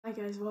Hi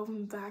guys,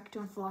 welcome back to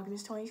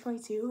Vlogmas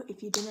 2022.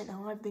 If you didn't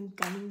know, I've been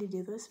gunning to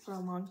do this for a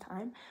long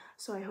time,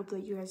 so I hope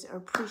that you guys are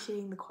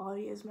appreciating the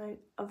quality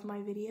of my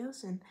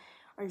videos and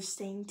are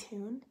staying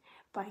tuned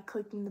by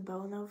clicking the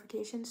bell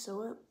notification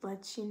so it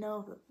lets you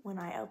know when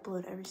I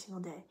upload every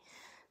single day.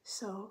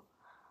 So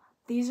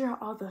these are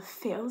all the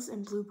fails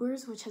and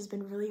bloopers, which has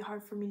been really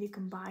hard for me to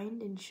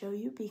combine and show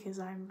you because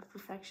I'm a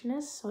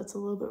perfectionist, so it's a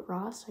little bit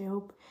raw. So I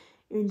hope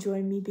you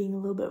enjoy me being a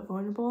little bit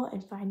vulnerable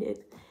and find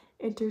it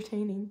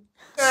entertaining.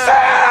 Hey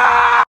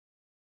guys,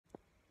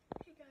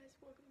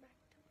 welcome back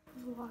to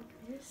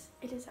Vlogmas.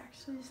 It is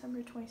actually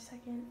December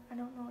 22nd. I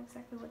don't know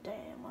exactly what day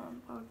I am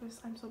on Vlogmas.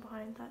 I'm so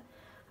behind that.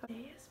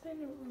 Today has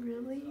been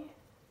really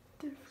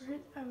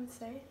different, I would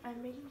say.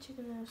 I'm making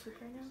chicken noodle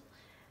soup right now,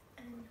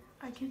 and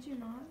I kid you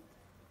not,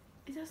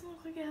 it doesn't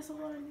look like it has a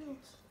lot of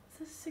noodles. It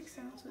says 6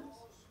 ounces.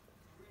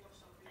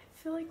 I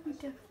feel like we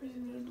definitely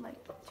need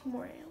like 2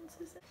 more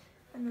ounces.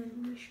 And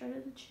then we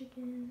shredded the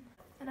chicken.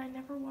 And I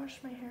never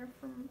washed my hair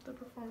from the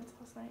performance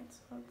last night,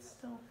 so it's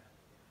still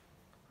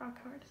rock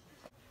hard.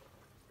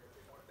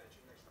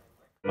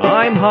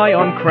 I'm high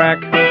on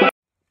crack.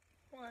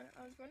 One,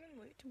 I was running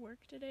late to work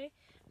today,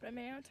 but I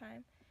made it on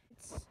time.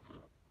 It's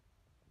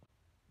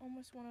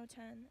almost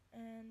 1:10,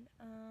 and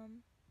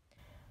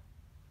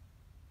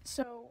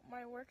so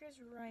my work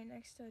is right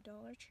next to a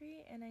Dollar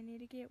Tree, and I need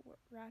to get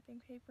wrapping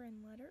paper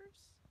and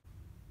letters.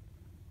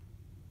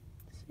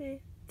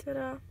 See,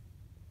 ta-da.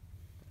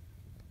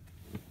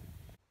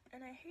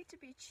 And I hate to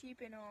be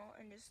cheap and all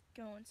and just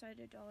go inside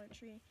a Dollar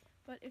Tree,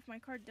 but if my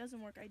card doesn't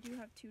work, I do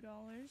have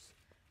 $2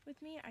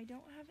 with me. I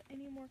don't have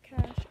any more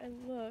cash. I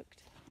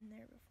looked in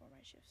there before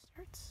my shift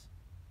starts,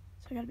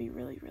 so I gotta be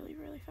really, really,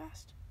 really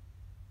fast.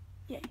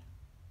 Yay.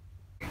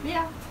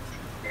 Yeah.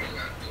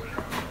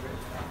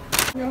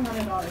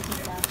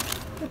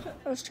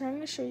 I was trying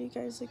to show you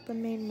guys like the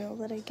main meal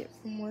that I get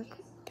from work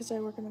because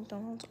I work at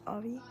McDonald's,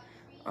 Avi.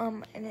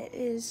 And it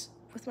is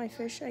with my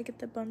fish. I get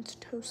the buns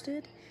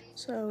toasted,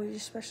 so you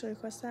specially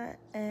request that,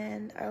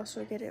 and I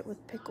also get it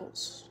with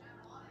pickles.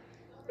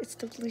 It's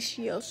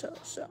delicioso.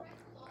 So.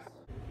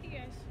 Hey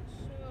guys,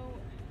 so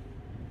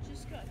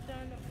just got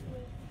done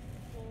with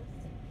both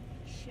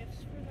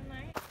shifts for the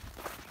night.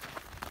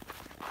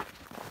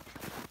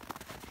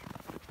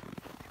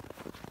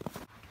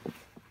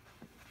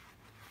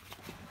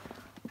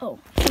 Oh,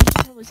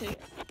 that was it.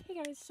 Hey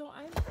guys, so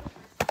I'm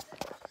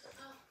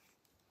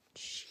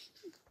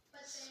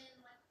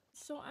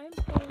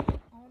pulling an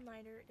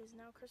all-nighter. It is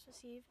now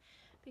Christmas Eve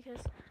because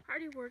I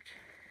already worked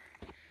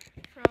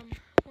from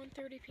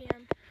 1:30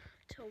 p.m.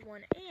 till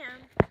 1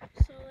 a.m.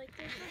 So like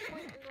there's no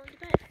point in going to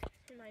bed,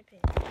 in my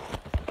opinion.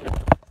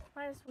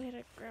 I just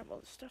waited to grab all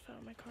the stuff out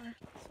of my car.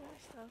 So my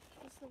stuff.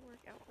 This is the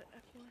work outfit I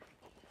wore.